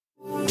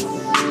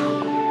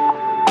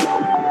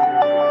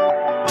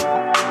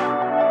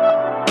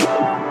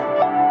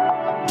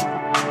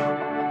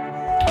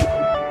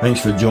Thanks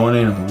for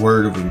joining a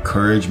word of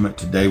encouragement.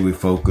 Today we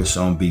focus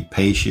on be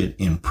patient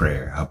in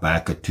prayer.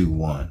 Habakkuk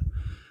 2:1.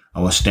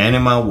 I will stand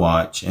in my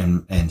watch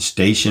and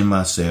station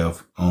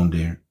myself on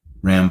the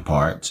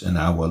ramparts, and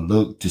I will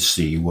look to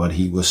see what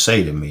he will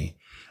say to me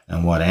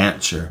and what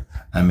answer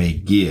I may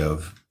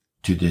give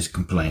to this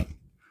complaint.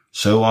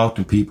 So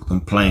often people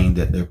complain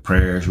that their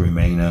prayers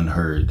remain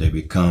unheard. They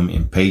become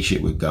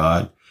impatient with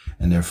God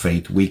and their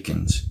faith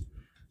weakens.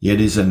 Yet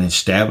it is an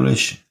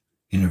established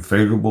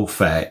irrefutable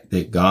fact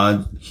that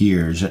God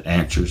hears and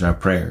answers our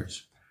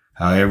prayers.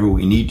 However,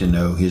 we need to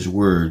know his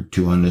word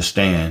to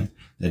understand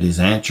that his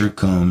answer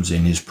comes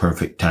in his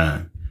perfect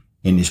time,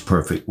 in his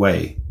perfect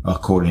way,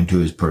 according to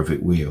his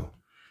perfect will.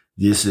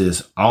 This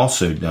is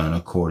also done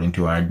according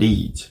to our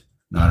deeds,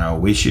 not our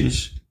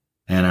wishes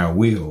and our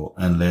will,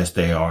 unless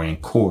they are in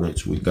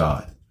accordance with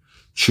God.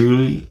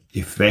 Truly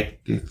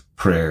effective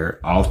prayer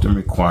often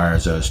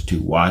requires us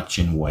to watch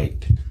and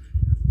wait.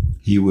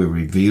 He will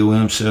reveal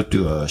himself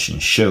to us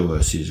and show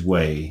us his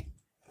way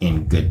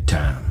in good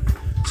time.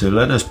 So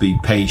let us be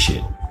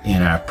patient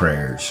in our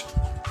prayers.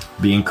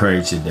 Be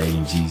encouraged today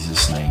in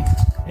Jesus' name.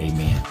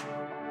 Amen.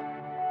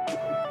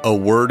 A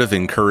Word of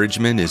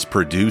Encouragement is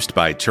produced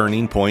by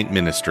Turning Point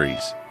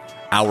Ministries.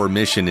 Our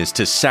mission is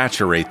to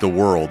saturate the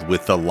world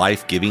with the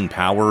life-giving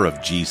power of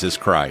Jesus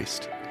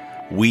Christ.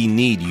 We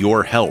need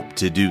your help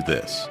to do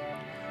this.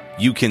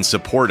 You can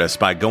support us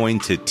by going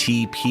to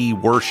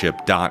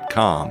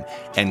tpworship.com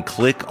and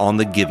click on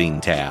the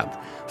Giving tab.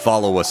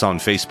 Follow us on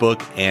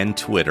Facebook and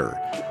Twitter.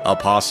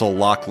 Apostle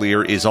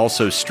Locklear is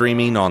also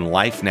streaming on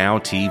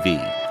LifeNow TV.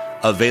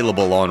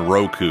 Available on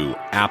Roku,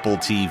 Apple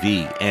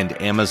TV,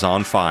 and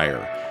Amazon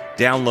Fire.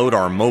 Download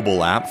our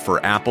mobile app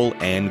for Apple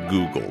and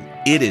Google.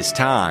 It is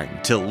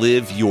time to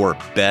live your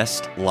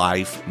best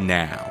life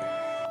now.